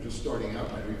you're just starting out,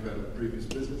 I know you've had a previous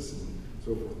business, and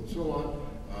so forth and so on.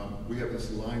 We have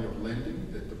this line of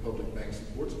lending that the public bank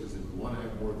supports, because if we want to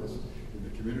have more of this in the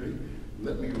community,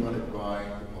 let me run it by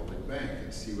the public bank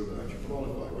and see whether or not you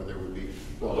qualify, where there would be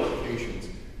qualifications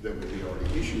that would be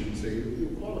already issued and say,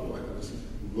 you qualify for this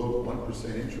low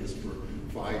 1% interest for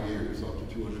 5 years, up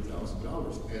to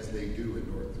 $200,000, as they do in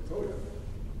North Dakota.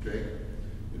 Okay?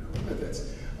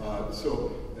 That's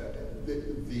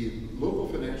the local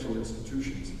financial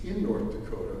institutions in North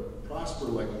Dakota prosper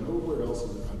like nowhere else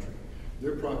in the country.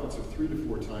 Their profits are 3 to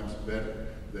 4 times better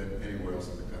than anywhere else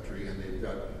in the country, and they've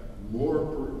got more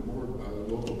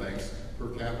local banks per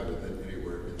capita than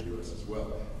anywhere in the U.S. as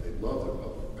well. They love their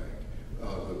public bank,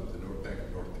 the North Bank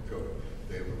of North Dakota.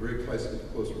 They have a very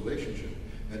close relationship.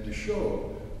 And to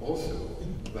show also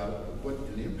about what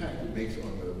an impact it makes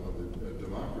on the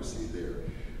democracy there,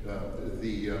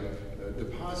 the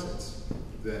deposits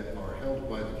that are held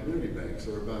by the community banks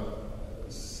are about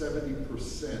 70%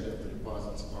 of the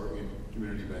deposits are in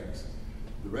community banks.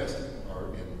 The rest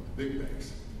are in big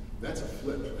banks. That's a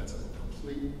flip. That's a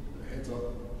complete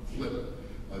heads-up flip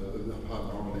of how it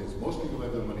normally is. Most people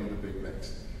have their money in the big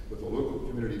banks, but the local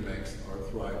community banks are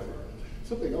thrive there.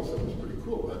 Something else that was pretty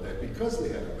cool about that, because they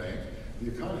had a bank,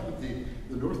 the economy,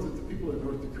 the people in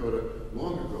North Dakota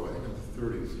long ago, I think in the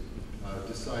 30s,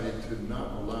 decided to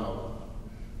not allow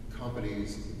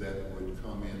companies that would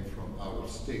come in from out of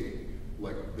state,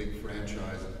 like big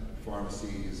franchise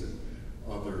pharmacies and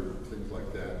other things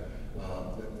like that.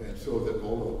 And so that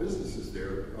all of the businesses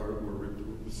there were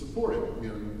supported. You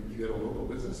know, you had a local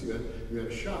business, you had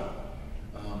a shop.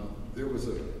 There was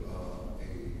an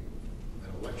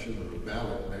election or a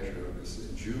ballot measure of this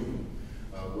in June,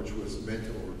 which was meant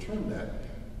to overturn that.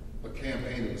 A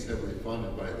campaign that was heavily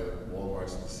funded by the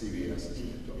Walmarts and the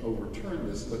CVSs to overturn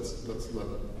this. Let's let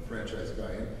a franchise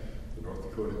guy in. The North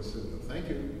Dakotans said, no, thank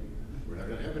you. We're not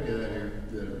going to have any of that here.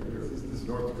 This is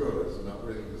North Dakota. It's not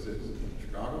really this is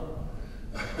Chicago.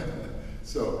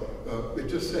 So it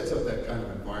just sets up that kind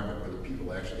of environment where the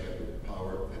people actually have the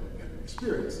power and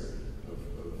experience of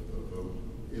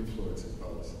influencing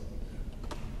policy.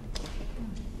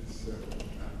 Yes, sir.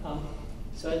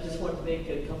 So I just want to make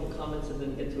a couple comments and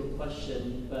then get to a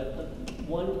question. But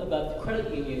one about the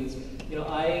credit unions. You know,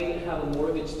 I have a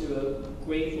mortgage through a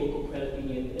great local credit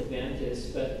union,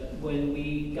 Advantis. But when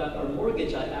we got our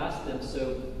mortgage, I asked them,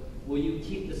 so will you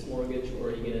keep this mortgage or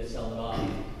are you going to sell it off?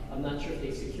 I'm not sure if they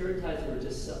securitize it or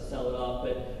just sell it off,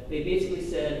 but they basically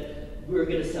said, we're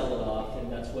going to sell it off,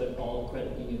 and that's what all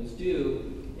credit unions do.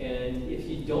 And if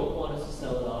you don't want us to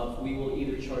sell it off, we will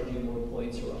either charge you more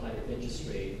points or a higher interest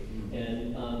rate.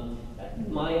 And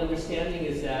my understanding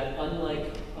is that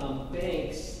unlike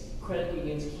banks, credit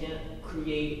unions can't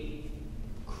create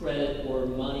credit or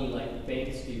money like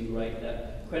banks do, right?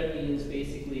 That credit unions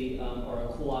basically are a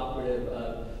cooperative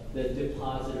of the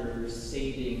depositors'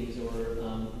 savings or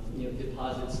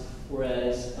deposits,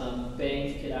 whereas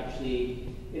banks could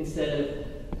actually, instead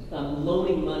of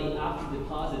loaning money after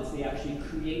deposits, they actually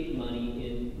create money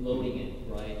in loaning it,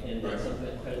 right? And that's something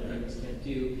that credit unions can't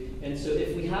do. And so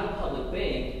if we have a public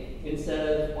bank,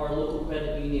 instead of our local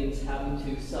credit unions having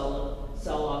to sell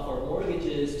off our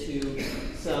mortgages to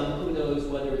some, who knows,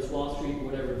 whether it's Wall Street or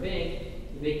whatever bank,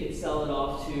 they could sell it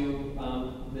off to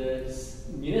the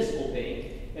municipal bank,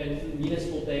 and the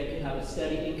municipal bank could have a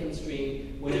steady income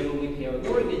stream whenever we pay our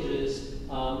mortgages,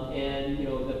 and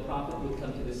the profit would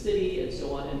come to the city and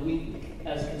so on, and we,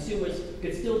 as consumers,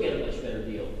 could still get a much better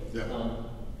deal. Yeah.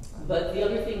 But the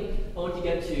other thing I want to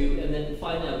get to, and then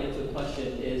finally I'll get to a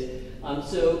question, is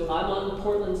so I'm on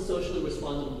Portland's Socially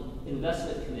Responsible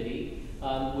Investment Committee,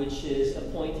 which is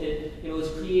appointed. It was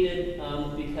created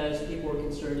because people were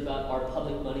concerned about our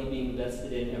public money being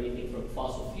invested in everything from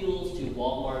fossil fuels to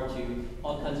Walmart to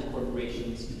all kinds of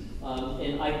corporations.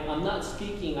 And I'm not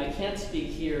speaking, I can't speak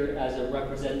here as a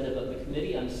representative of the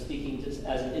committee. I'm speaking just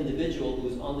as an individual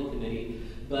who's on the committee.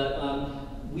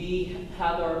 But we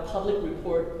have our public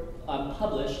report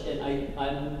published, and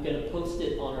I'm going to post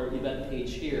it on our event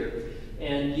page here.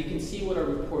 And you can see what our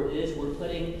report is. We're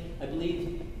putting, I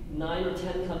believe, 9 or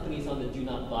 10 companies on the do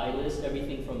not buy list,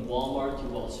 everything from Walmart to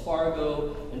Wells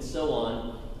Fargo and so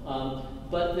on.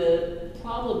 But the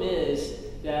problem is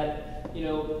that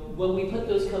when we put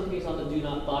those companies on the do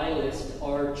not buy list,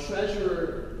 our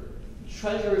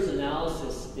treasurer's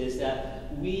analysis is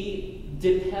that we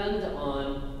depend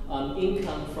on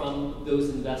income from those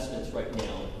investments right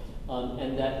now,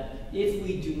 and that if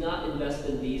we do not invest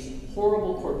in these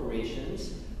horrible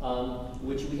corporations,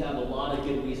 which we have a lot of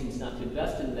good reasons not to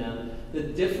invest in them, the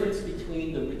difference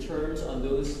between the returns on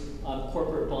those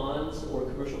corporate bonds or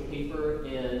commercial paper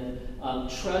and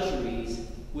treasuries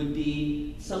would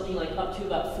be something like up to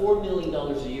about $4 million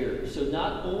a year. So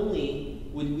not only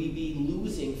would we be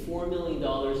losing $4 million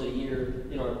a year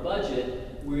in our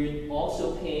budget, we're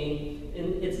also paying,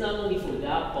 and it's not only for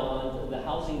that bond, the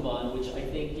housing bond, which I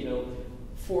think,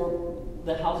 for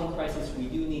the housing crisis we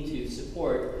do need to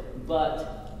support,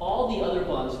 but all the other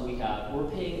bonds we have, we're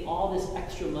paying all this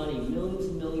extra money, millions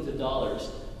and millions of dollars,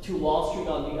 to Wall Street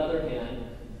on the other hand.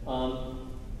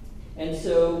 And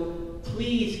so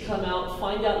please come out,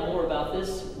 find out more about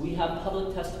this. We have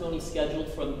public testimony scheduled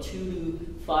from 2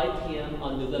 to 5 p.m.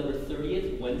 on November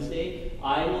 30th, Wednesday.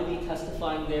 I will be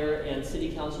testifying there, and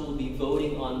City Council will be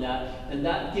voting on that. And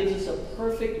that gives us a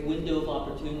perfect window of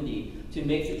opportunity to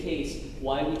make the case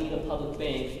why we need a public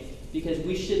bank, because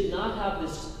we should not have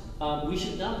this, we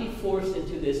should not be forced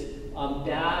into this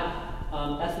bad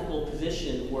ethical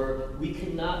position where we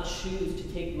cannot choose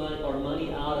to take our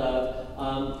money out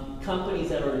of companies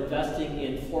that are investing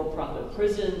in for-profit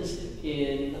prisons,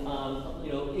 in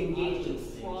engaged in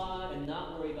fraud, and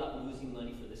not worry about losing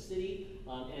money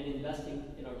and investing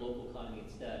in our local economy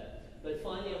instead. But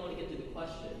finally, I want to get to the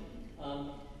question.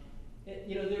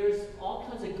 There's all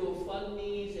kinds of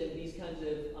GoFundMes and these kinds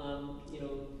of,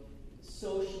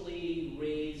 socially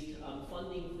raised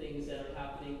funding things that are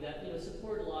happening that,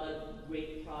 support a lot of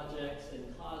great projects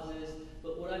and causes.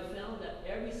 But what I've found that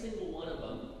every single one of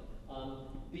them,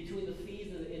 between the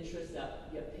fees and the interest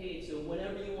that get paid, so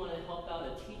whenever you want to help out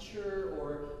a teacher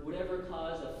or whatever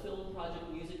cause, a film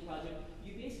project, music project,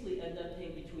 you basically end up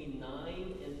paying between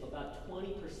 9 and about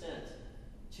 20%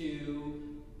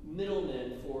 to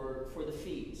middlemen for the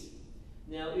fees.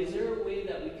 Now, is there a way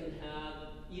that we can have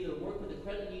either work with a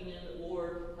credit union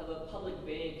or have a public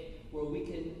bank where we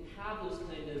can have those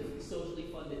kind of socially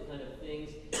funded kind of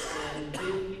things and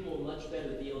give people a much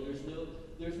better deal?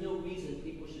 There's no reason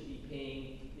people should be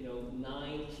paying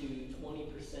 9 to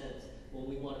 20% when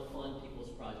we want to fund people's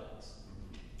projects.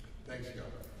 Thanks, Jan,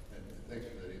 and thanks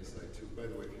for that insight too. By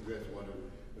the way, if you guys want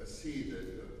to see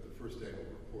the first annual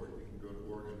report, you can go to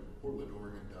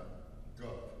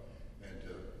portlandoregon.gov and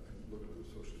look at the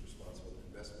socially responsible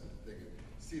investment thing and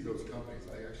see those companies.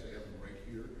 I actually have them right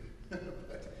here.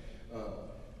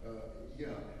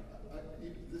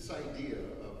 This idea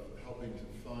of helping to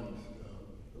fund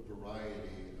a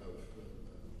variety of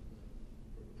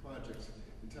projects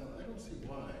in town, I don't see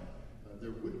why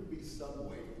there wouldn't be some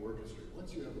way to orchestrate.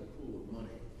 Once you have a pool of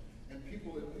money, and if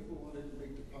people wanted to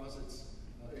make deposits,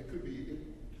 it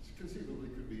conceivably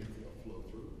could be a flow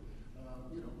through.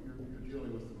 You're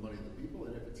dealing with the money of the people,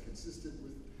 and if it's consistent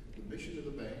with the mission of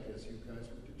the bank, as you guys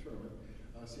would determine,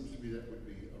 seems to me that would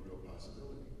be a real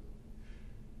possibility.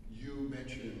 You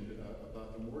mentioned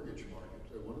about the mortgage market.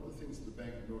 One of the things the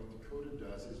Bank of North Dakota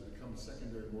does is become a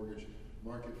secondary mortgage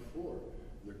market for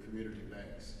the community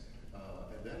banks.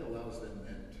 And that allows them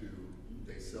then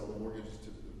they sell the mortgages to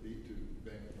the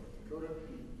Bank of North Dakota.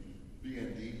 The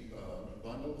BND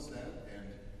bundles that and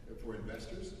for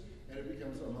investors, and it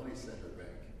becomes a money center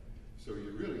bank. So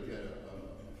you really get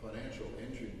a financial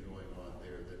engine going on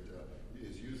there that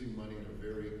is using money in a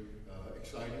very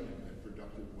exciting and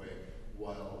productive way,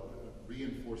 while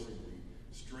reinforcing the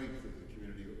strength of the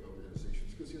community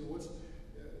organizations. Because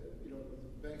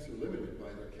banks are limited by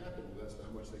their capital. That's how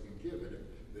much they can give, and if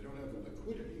they don't have the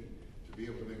liquidity to be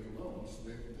able to make the loans,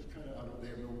 they're kind of they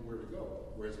have nowhere to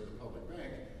go. Whereas with a public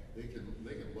bank, they can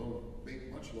make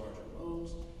much larger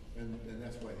loans, and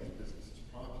that's why these businesses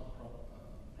prosper.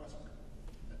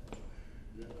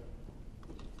 Yeah.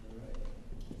 All right.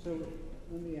 So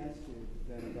let me ask you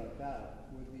then about that.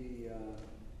 Would the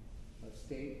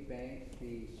state bank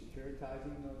be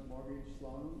securitizing those mortgage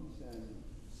loans and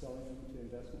selling them to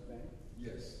investment banks?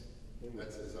 Yes.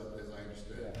 That's as I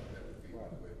understand Yeah. that would be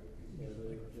Right. the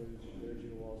way it would be. There's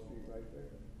your Wall Street right there.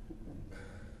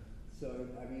 So,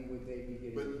 I mean, would they be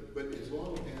getting... But as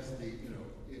long as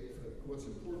what's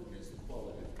important is the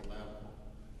quality of collateral.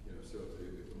 So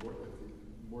if the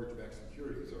mortgage-backed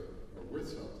securities are worth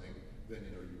something, then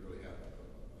you really have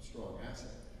a strong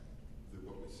asset.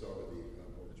 What we saw with the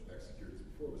mortgage-backed securities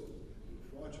before was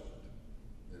fraudulent.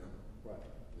 Right.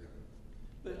 Yeah.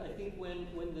 But I think when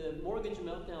the mortgage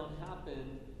meltdown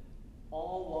happened,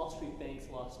 all Wall Street banks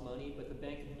lost money, but the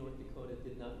Bank of North Dakota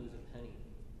did not lose a penny.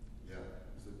 Yeah,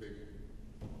 it was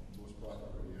the most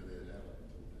profitable year they had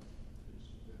until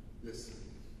then. Yes.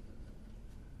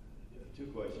 Two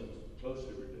questions,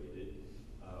 closely related.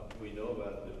 We know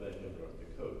about the Bank of North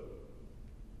Dakota.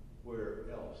 Where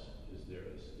else is there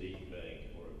a state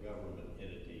bank or a government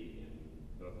entity in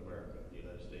North America, the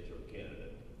United States or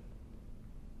Canada,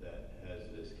 that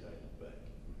has this kind of bank?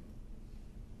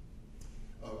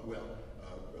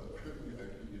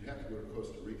 You'd have to go to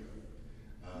Costa Rica,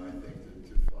 I think,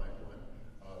 to find one.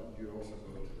 You also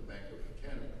go to the Bank of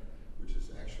Canada, which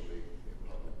is actually a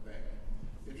public bank.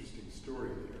 Interesting story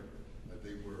there.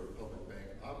 They were a public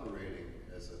bank operating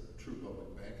as a true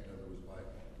public bank, in other words, by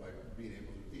being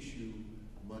able to issue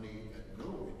money at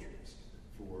no interest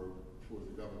for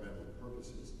the governmental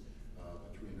purposes.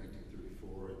 Between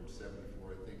 1934 and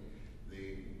 74, I think,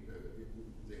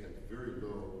 they had very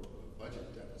low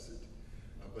budget deficit,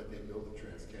 but they built the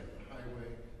Trans-Canada Highway,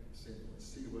 the St. Louis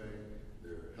Seaway,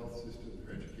 their health system,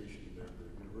 their education, their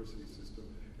university system,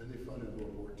 and they funded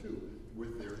World War II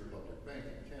with their public bank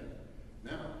in Canada.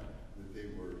 Now that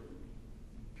they were,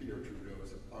 Pierre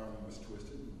Trudeau's arm was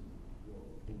twisted, well,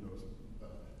 who knows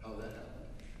how that happened,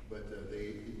 but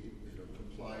they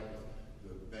complied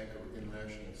with the Bank of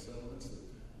International Settlements,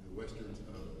 the Western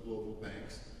global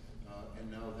banks, and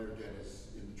now their debt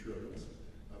is in the trillions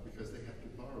because they have to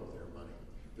borrow their money.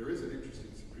 There is an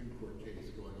interesting Supreme Court case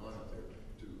going on out there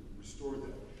to restore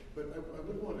that. But I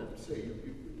would want to say,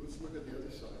 let's look at the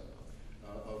other side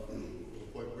of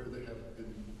what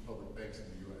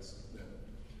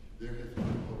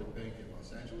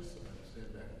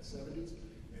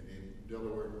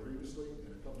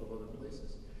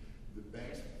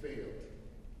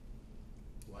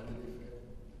Why did they fail?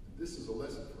 And this is a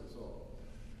lesson for us all.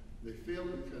 They failed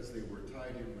because they were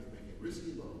tied in with making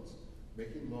risky loans,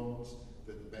 making loans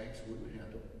that the banks wouldn't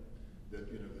handle, that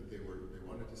that they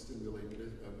wanted to stimulate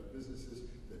businesses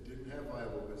that didn't have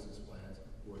viable business plans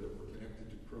or that were connected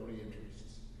to crony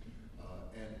interests.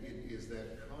 And it is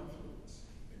that confluence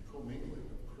and commingling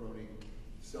of crony,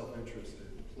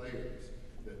 self-interested players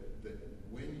that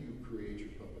when you create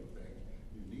your public bank,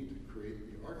 you need to create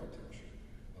the architecture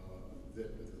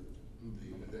that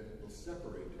will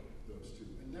separate those two.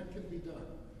 And that can be done.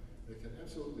 That can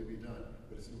absolutely be done.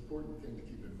 But it's an important thing to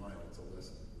keep in mind. It's a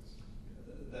lesson.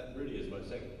 That really is my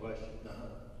second question.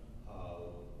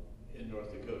 In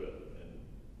North Dakota, and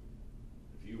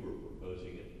if you were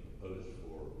proposing it, proposed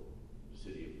for the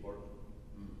city of Portland,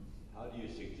 how do you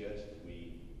suggest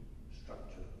we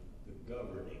structure the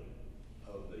governing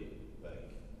of the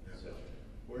bank? Yeah. So,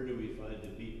 where do we find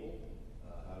the people?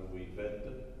 How do we vet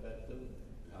them?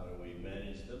 How do we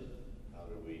manage them? How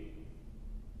do we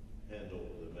handle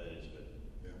the management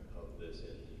of this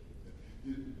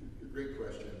entity? A great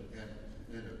question,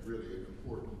 and a really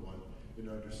important one in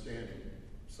understanding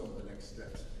some of the next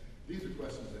steps. These are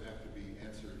questions that have to be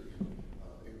answered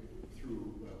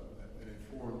through an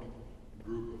informed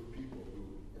group of people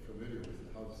who are familiar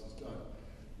with how this is done.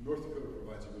 North Dakota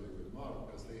provides a really good model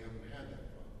because they haven't had that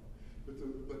problem.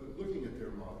 But looking at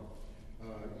their model,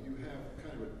 you have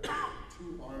kind of a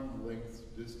 2 arm length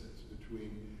distance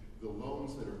between the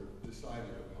loans that are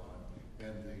decided upon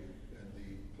and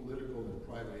the political and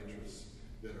private interests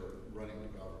that are running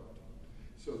the government.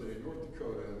 So that in North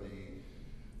Dakota, the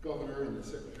governor and the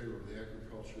secretary of the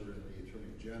agriculture and the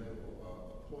attorney general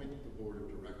appoint the board of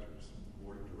directors. The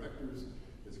board of directors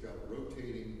has got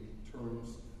rotating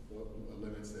terms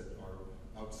limits that are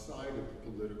outside of the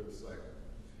political cycle.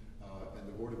 And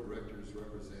the board of directors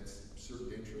represents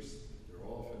certain interests. They're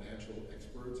all financial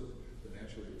experts,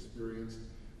 financially experienced.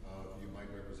 You might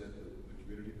represent the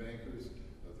community bankers,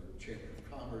 the Chamber of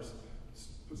Commerce,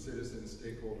 citizens,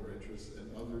 stakeholder interests, and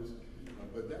others.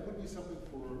 But that would be something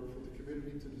for the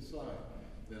community to decide.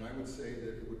 Then I would say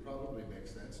that it would probably make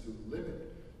sense to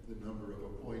limit the number of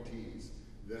appointees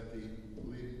that the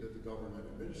government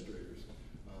administrators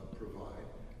provide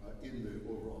in the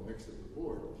overall mix of the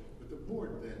board. But the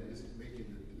board then isn't making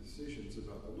the decisions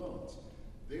about the loans.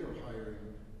 They are hiring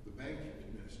the bank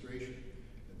administration,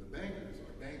 and the bankers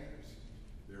are bankers.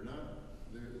 They are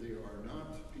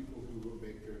not people who will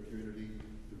make community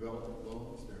development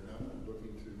loans. They're not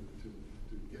looking to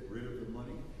get rid of the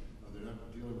money. They're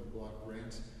not dealing with block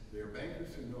grants. They are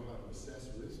bankers who know how to assess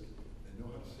risk and know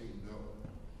how to say no.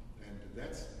 And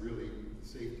that's really the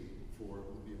safety for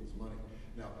the people's money.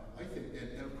 Now, I think,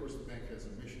 and of course the bank has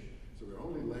a mission. So it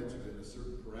only lends within a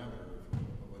certain parameter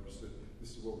of understood.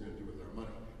 This is what we're going to do with our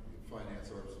money. We can finance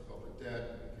our public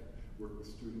debt. We can work with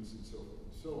students and so forth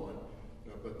and so on.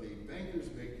 But the bankers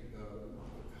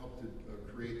help to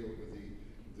create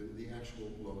the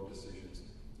actual loan decisions.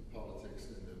 The politics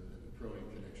and the crony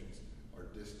connections are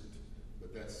distant,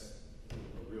 but that's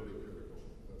a really critical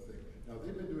thing. Now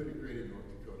they've been doing it great in North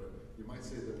Dakota. You might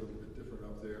say they're a little bit different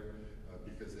up there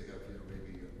because they have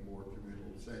maybe a more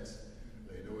communal sense.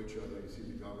 They know each other. You see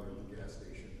the governor at the gas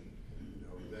station,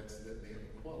 and that they have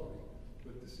quality.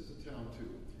 But this is a town too.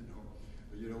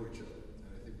 You know each other,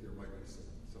 and I think there might be some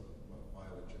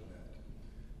mileage in that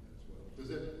as well. Does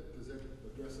that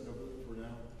address it a little for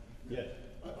now? Yes.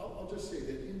 I'll just say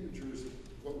that in New Jersey,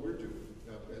 what we're doing,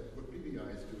 what PBI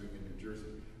is doing in New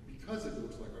Jersey, because it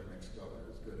looks like our next governor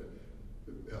is going to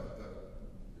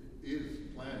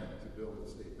is planning to build a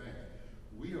state bank.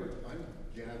 I'm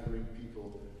gathering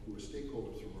people who are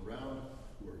stakeholders from around,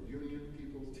 who are union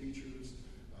people, teachers,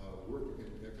 work in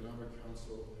economic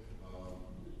council,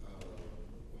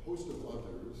 a host of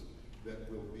others that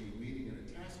will be meeting in a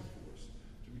task force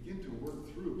to begin to work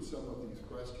through some of these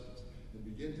questions and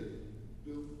begin to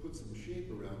put some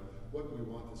shape around what we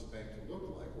want this bank to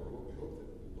look like, or what we hope that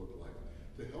it will look like,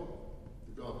 to help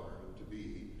the governor to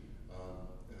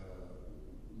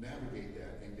navigate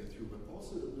that and get through, but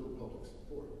also to build public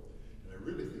support. And I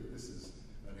really think this is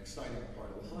an exciting part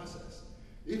of the process.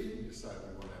 If we decide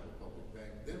we want to have a public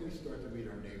bank, then we start to meet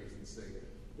our neighbors and say,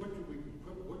 what could we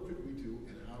do